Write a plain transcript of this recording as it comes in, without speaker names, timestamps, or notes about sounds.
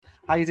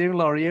How you doing,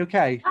 Laura? You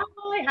okay?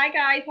 Hi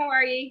guys, how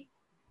are you?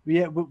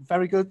 Yeah,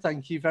 very good,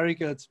 thank you. Very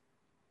good.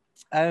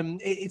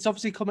 It's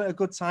obviously come at a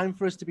good time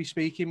for us to be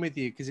speaking with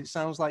you because it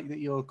sounds like that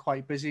you're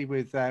quite busy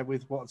with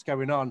what's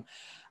going on.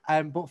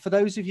 But for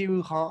those of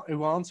you who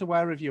aren't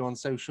aware of you on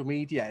social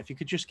media, if you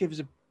could just give us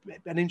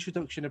an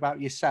introduction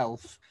about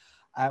yourself,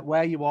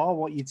 where you are,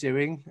 what you're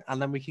doing, and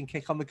then we can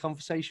kick on the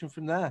conversation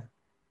from there.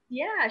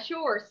 Yeah,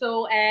 sure.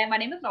 So my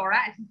name is Laura,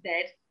 as you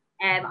said.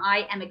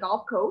 I am a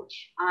golf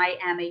coach. I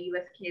am a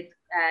US Kids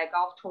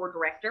Golf Tour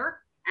Director,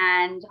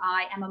 and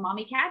I am a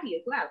mommy caddy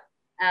as well.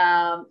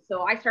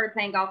 So I started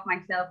playing golf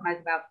myself when I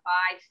was about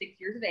 5, 6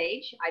 years of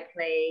age. I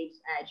played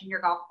junior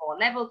golf at all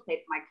levels, played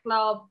for my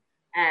club,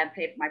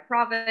 played for my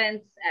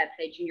province,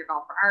 played junior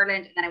golf for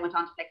Ireland, and then I went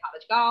on to play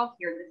college golf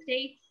here in the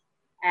States.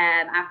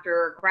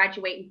 After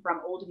graduating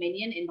from Old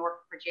Dominion in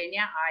Norfolk,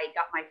 Virginia, I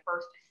got my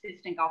first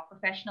assistant golf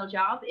professional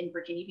job in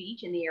Virginia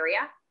Beach in the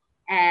area.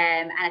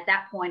 And at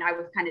that point, I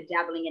was kind of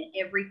dabbling in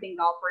everything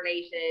golf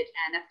related.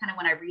 And that's kind of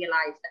when I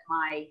realized that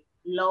my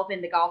love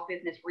in the golf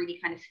business really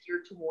kind of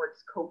steered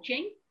towards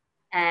coaching.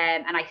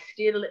 And I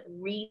still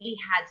really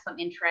had some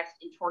interest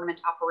in tournament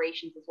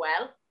operations as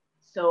well.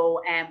 So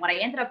what I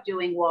ended up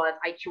doing was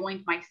I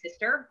joined my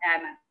sister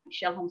at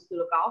Landon-Holmes School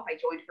of Golf. I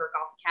joined her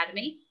golf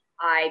academy.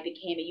 I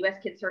became a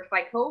US Kids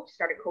certified coach,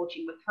 started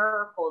coaching with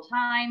her full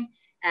time.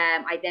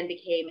 I then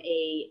became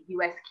a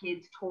US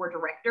Kids tour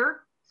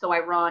director. So I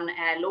run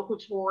a local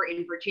tour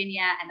in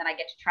Virginia, and then I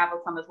get to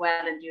travel some as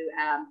well and do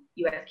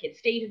US Kids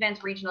state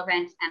events, regional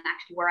events. And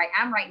actually where I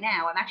am right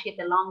now, I'm actually at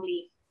the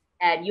Longleaf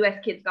US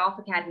Kids Golf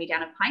Academy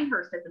down at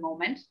Pinehurst at the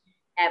moment.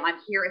 I'm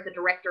here as the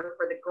director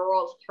for the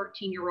girls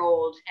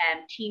 13-year-old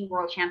Teen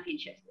World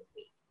Championships this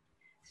week.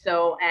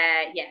 So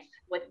yes,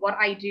 with what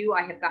I do,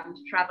 I have gotten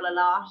to travel a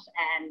lot,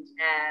 and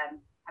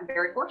I'm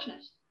very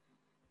fortunate.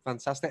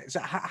 Fantastic.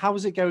 So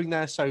how's it going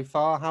there so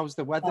far? How's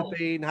the weather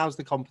been? How's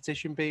the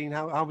competition been?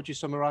 How would you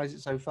summarize it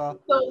so far?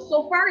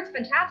 So far it's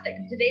fantastic.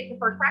 Today's the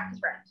first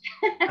practice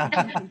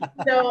round.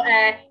 So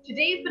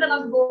today's been a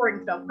lot of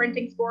boring stuff,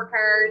 printing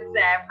scorecards,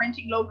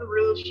 printing local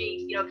rule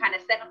sheets, kind of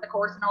setting up the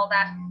course and all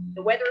that.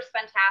 The weather is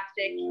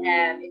fantastic.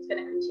 It's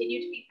going to continue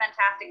to be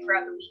fantastic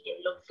throughout the week,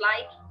 it looks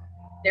like.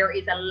 There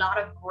is a lot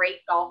of great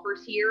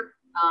golfers here.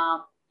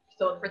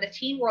 So for the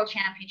Teen World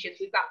Championships,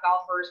 we've got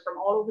golfers from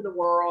all over the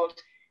world,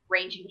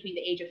 ranging between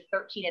the age of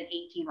 13 and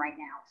 18 right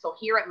now. So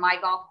here at my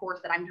golf course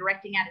that I'm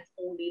directing at, it's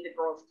only the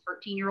girls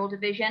 13-year-old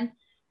division.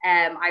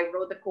 I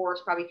rode the course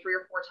probably 3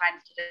 or 4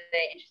 times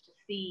today, and just to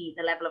see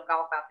the level of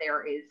golf out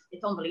there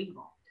it's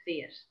unbelievable to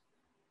see it.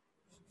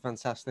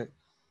 Fantastic.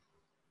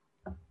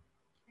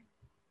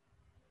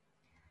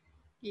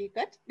 You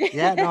good?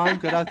 Yeah, no, I'm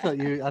good. I thought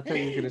you were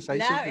going to say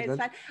something. No,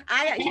 it's fine.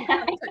 I actually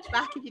want to touch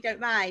back, if you don't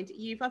mind.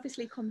 You've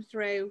obviously come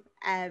through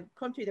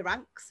the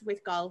ranks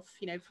with golf,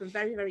 from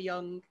very, very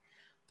young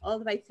all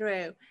the way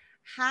through.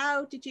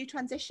 How did you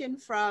transition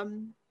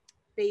from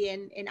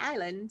being in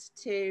Ireland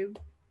to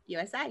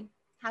USA?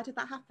 How did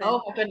that happen?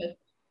 Oh my goodness.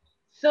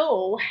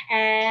 So,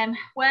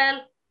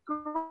 well,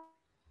 growing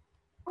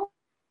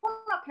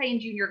up playing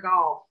junior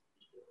golf,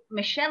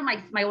 Michelle,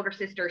 my older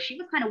sister, she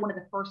was kind of one of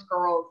the first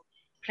girls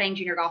playing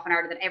junior golf in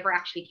Ireland that ever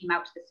actually came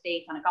out to the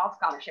States on a golf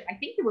scholarship. I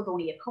think there was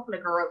only a couple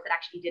of girls that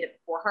actually did it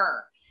before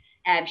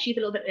her. She's a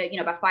little bit,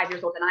 about 5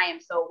 years older than I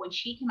am. So when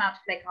she came out to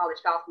play college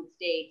golf in the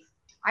States,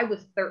 I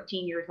was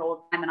 13 years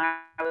old, and I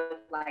was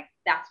like,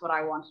 that's what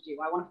I want to do.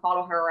 I want to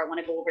follow her. I want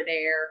to go over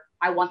there.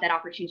 I want that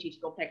opportunity to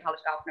go play college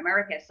golf in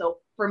America. So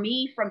for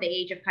me, from the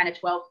age of kind of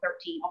 12,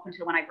 13, up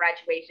until when I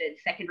graduated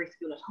secondary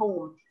school at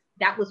home,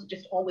 that was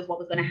just always what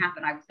was going to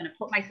happen. I was going to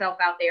put myself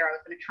out there. I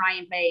was going to try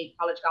and play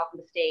college golf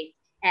in the States.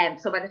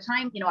 So by the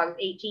time, I was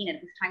 18 and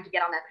it was time to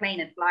get on that plane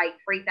and fly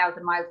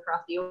 3,000 miles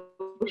across the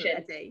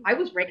ocean, I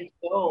was ready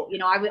to go.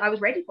 I was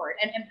ready for it.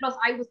 And plus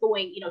I was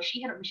going,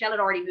 Michelle had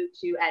already moved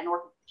to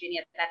Norfolk,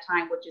 Virginia at that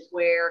time, which is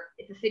where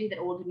it's a city that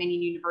Old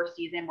Dominion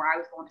University is in, where I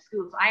was going to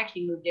school. So I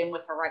actually moved in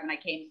with her right when I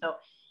came. So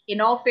in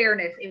all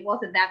fairness, it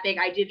wasn't that big.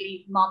 I did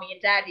leave mommy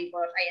and daddy,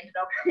 but I ended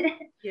up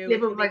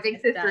living with my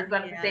big sisters.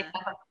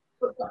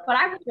 But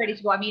I was ready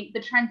to go. I mean,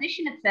 the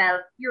transition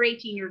itself, you're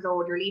 18 years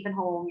old, you're leaving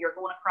home, you're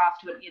going across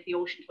to the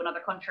ocean to another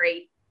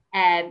country.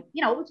 And,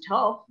 it was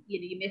tough.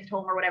 You missed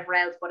home or whatever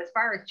else. But as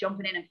far as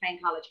jumping in and playing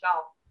college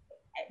golf,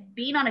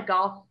 being on a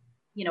golf,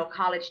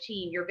 college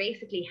team, you're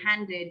basically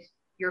handed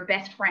your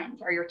best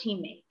friends or your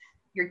teammates.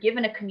 You're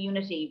given a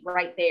community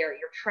right there.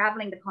 You're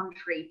traveling the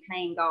country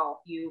playing golf.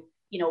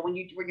 When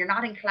you're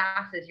not in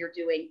classes, you're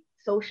doing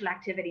social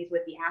activities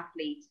with the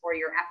athletes, or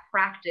you're at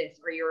practice,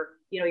 or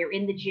you're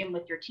in the gym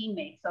with your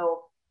teammates.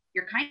 So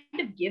you're kind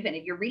of given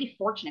it. You're really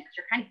fortunate because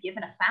you're kind of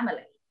given a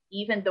family,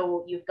 even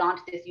though you've gone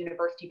to this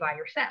university by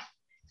yourself.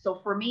 So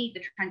for me,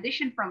 the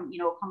transition from,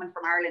 coming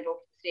from Ireland over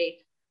to the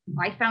States,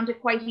 I found it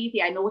quite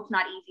easy. I know it's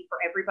not easy for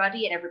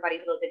everybody, and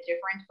everybody's a little bit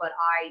different, but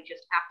I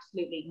just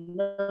absolutely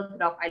loved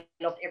it up. I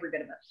loved every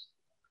bit of it.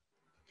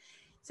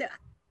 So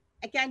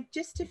again,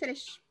 just to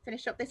finish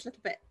up this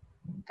little bit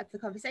of the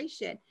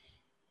conversation,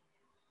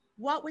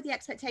 what were the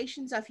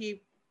expectations of you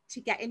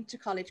to get into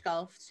college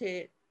golf,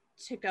 to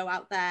to go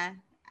out there?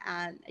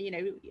 And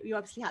you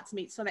obviously had to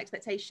meet some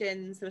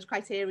expectations. There was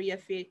criteria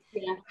for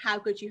how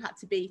good you had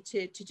to be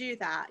to do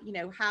that.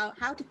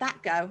 How did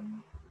that go?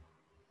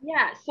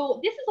 Yeah, so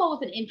this is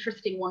always an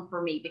interesting one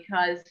for me,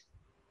 because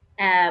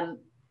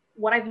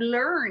what I've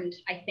learned,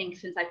 I think,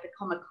 since I've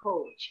become a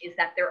coach, is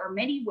that there are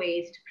many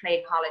ways to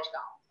play college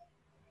golf.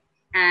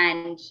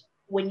 And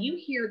when you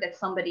hear that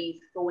somebody's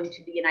going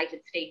to the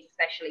United States,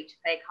 especially to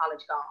play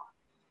college golf,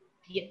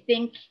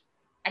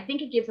 I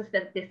think it gives us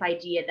this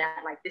idea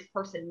that like this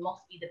person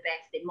must be the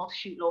best. They must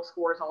shoot low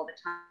scores all the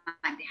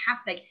time. They have,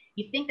 like,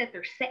 you think that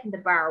they're setting the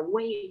bar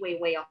way, way,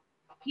 way up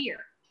here.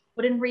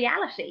 But in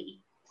reality,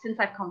 since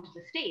I've come to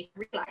the States,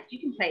 I realized you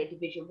can play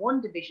Division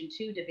 1, Division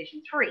 2,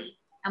 Division 3.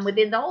 And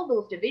within all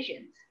those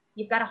divisions,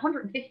 you've got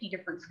 150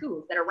 different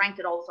schools that are ranked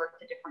at all sorts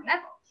of different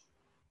levels.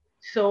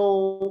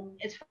 So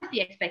as far as the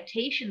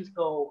expectations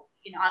go,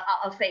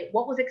 I'll say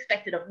what was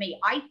expected of me.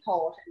 I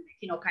thought,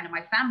 kind of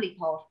my family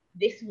thought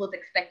this was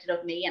expected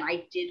of me, and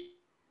I did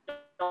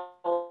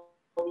all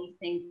these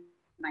things,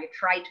 and I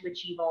tried to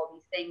achieve all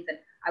these things. And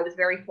I was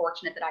very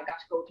fortunate that I got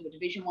to go to a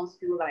Division 1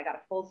 school, that I got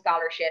a full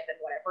scholarship and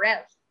whatever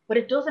else. But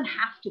it doesn't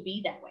have to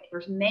be that way.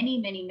 There's many,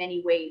 many,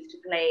 many ways to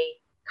play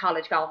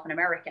college golf in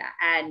America.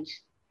 And,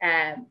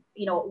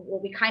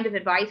 what we kind of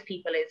advise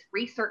people is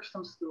research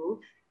some schools,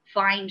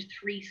 find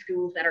 3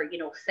 schools that are,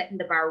 setting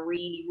the bar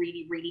really,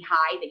 really, really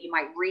high, that you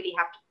might really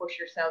have to push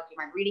yourself, you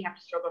might really have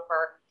to struggle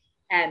for,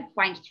 and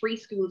find 3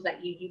 schools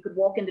that you could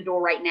walk in the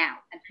door right now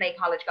and play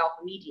college golf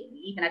immediately.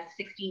 Even as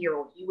a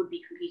 16-year-old, you would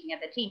be competing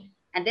at the team.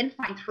 And then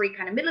find 3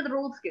 kind of middle of the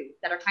road schools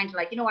that are kind of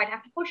like, I'd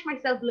have to push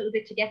myself a little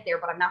bit to get there,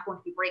 but I'm not going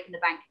to be breaking the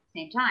bank at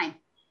the same time.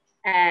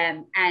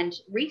 And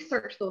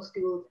research those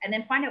schools, and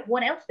then find out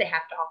what else they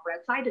have to offer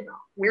outside of golf.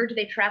 Where do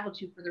they travel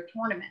to for their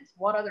tournaments?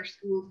 What other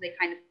schools are they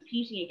kind of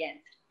competing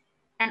against?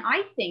 And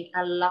I think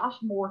a lot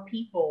more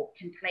people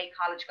can play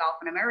college golf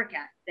in America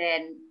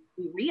than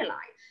we realize.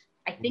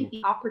 I think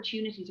the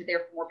opportunities are there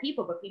for more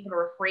people, but people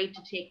are afraid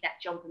to take that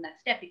jump and that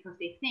step because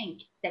they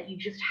think that you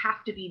just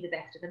have to be the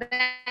best of the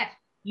best.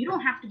 You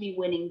don't have to be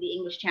winning the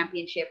English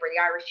Championship or the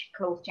Irish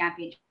Close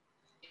Championship.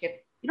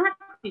 You don't have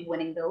to be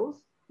winning those.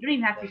 You don't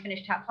even have to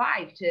finish top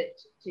 5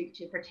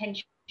 to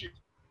potentially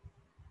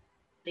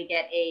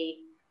get a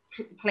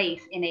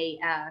place in a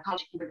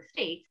college in the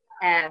States.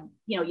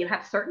 You'll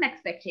have certain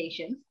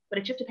expectations, but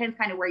it just depends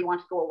kind of where you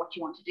want to go or what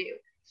you want to do.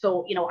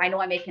 So, I know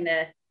I'm making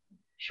a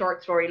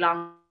short story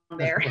long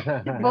there,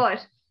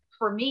 but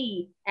for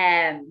me,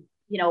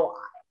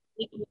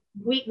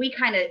 we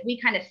kind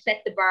of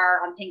set the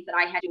bar on things that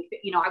I had to,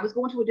 I was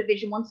going to a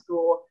Division 1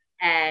 school,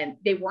 and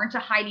they weren't a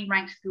highly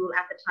ranked school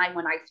at the time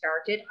when I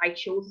started. I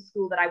chose a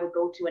school that I would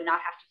go to and not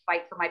have to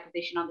fight for my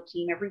position on the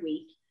team every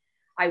week.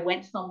 I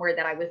went somewhere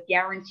that I was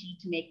guaranteed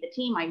to make the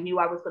team. I knew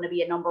I was going to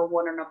be a number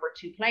 1 or number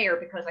 2 player,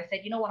 because I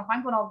said, if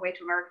I'm going all the way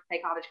to America to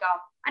play college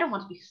golf, I don't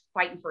want to be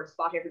fighting for a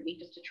spot every week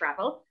just to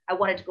travel. I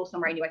wanted to go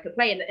somewhere I knew I could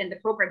play. And the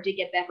program did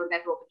get better and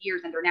better over the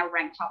years, and they're now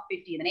ranked top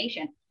 50 in the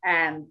nation.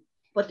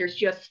 But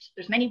there's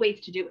many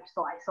ways to do it.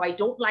 So I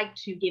don't like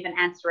to give an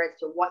answer as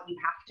to what you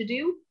have to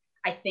do.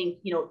 I think,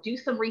 do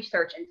some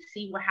research and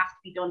see what has to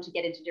be done to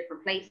get into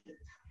different places.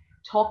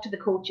 Talk to the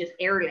coaches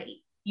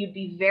early. You'd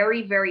be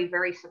very, very,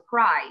 very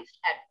surprised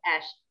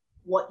at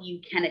what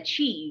you can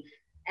achieve,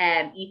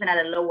 even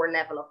at a lower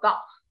level of golf,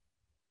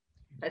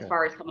 as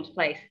far as coming to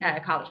play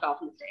college golf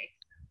in the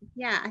States.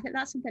 Yeah, I think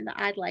that's something that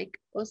I'd like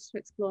us to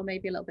explore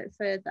maybe a little bit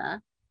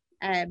further.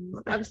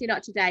 Obviously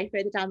not today,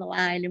 further down the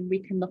line, and we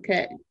can look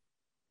at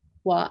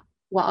what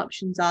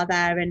options are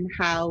there and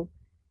how,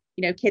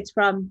 kids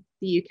from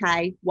the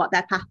UK, what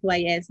their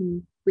pathway is,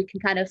 and we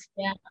can kind of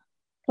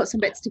put some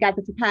bits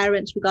together for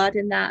parents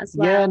regarding that as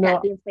well.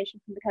 Get the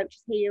information from the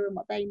coaches here and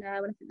what they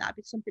know, and I think that'd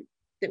be something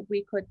that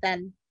we could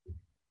then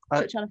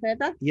touch on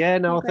further.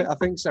 I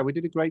think so. We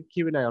did a great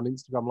Q&A on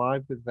Instagram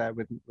Live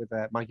with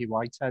Maggie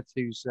Whitehead,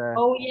 who's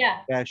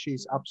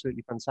she's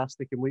absolutely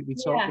fantastic, and we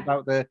talked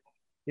about the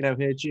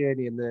her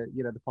journey and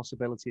the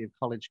possibility of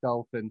college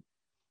golf, and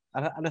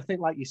I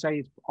think, like you say,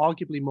 it's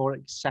arguably more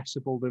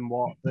accessible than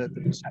what the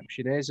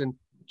perception is, and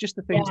just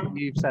the things that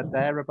you've said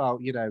there about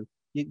you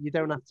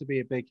don't have to be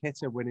a big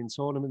hitter winning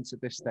tournaments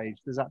at this stage.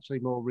 There's actually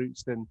more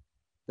routes than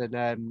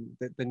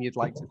you'd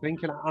like to think.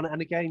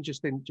 And again,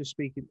 just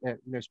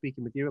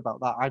speaking with you about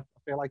that, I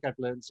feel like I've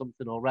learned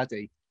something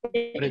already. But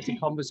it's a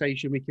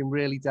conversation we can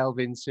really delve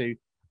into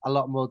a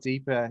lot more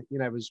deeper,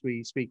 as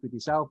we speak with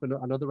yourself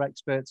and other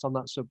experts on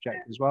that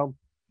subject as well.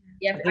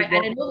 Yeah, and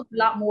I know there's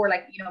a lot more,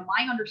 like,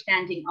 my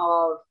understanding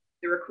of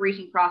the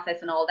recruiting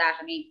process and all that.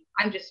 I mean,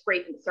 I'm just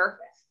scraping the surface.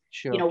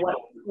 Sure.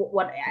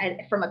 What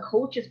from a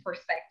coach's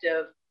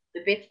perspective,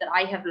 the bits that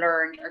I have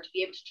learned are to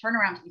be able to turn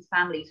around to these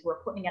families who are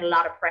putting a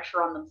lot of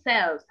pressure on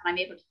themselves, and I'm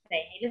able to say,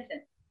 hey,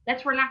 listen,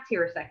 let's relax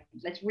here a second.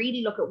 Let's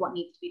really look at what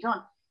needs to be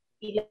done.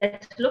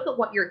 Let's look at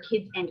what your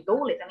kid's end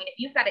goal is. I mean, if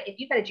you've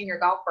got a junior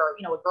golfer,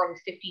 a girl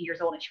who's 15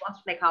 years old and she wants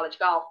to play college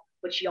golf,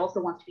 but she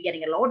also wants to be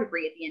getting a law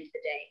degree at the end of the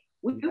day,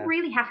 we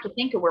really have to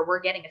think of where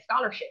we're getting a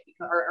scholarship,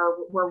 or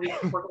where we're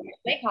going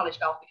to play college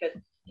golf, because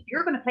if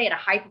you're going to play at a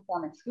high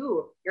performance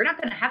school, you're not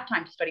going to have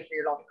time to study for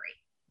your law degree.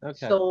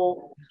 Okay.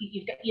 So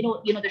you've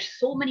got, there's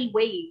so many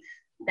ways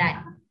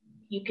that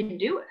you can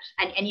do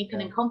it, and you can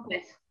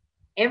encompass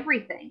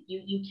everything.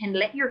 You can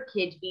let your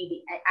kid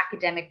be the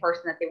academic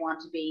person that they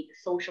want to be, the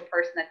social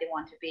person that they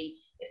want to be.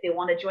 If they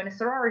want to join a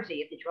sorority,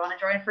 if they want to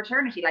join a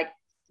fraternity, like,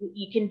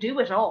 you can do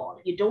it all.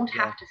 You don't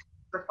have to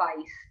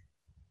sacrifice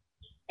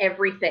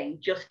everything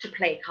just to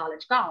play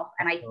college golf.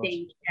 And I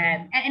think,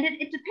 and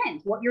it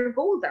depends what your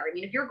goals are. I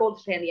mean, if your goal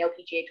is to play on the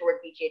LPGA tour,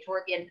 the PGA tour,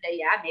 at the end of the day,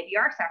 yeah, maybe you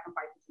are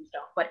sacrificing some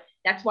stuff. But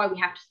that's why we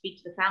have to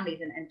speak to the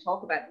families and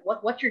talk about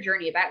what's your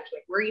journey about.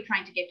 Like, where are you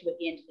trying to get to at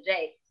the end of the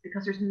day?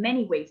 Because there's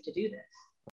many ways to do this.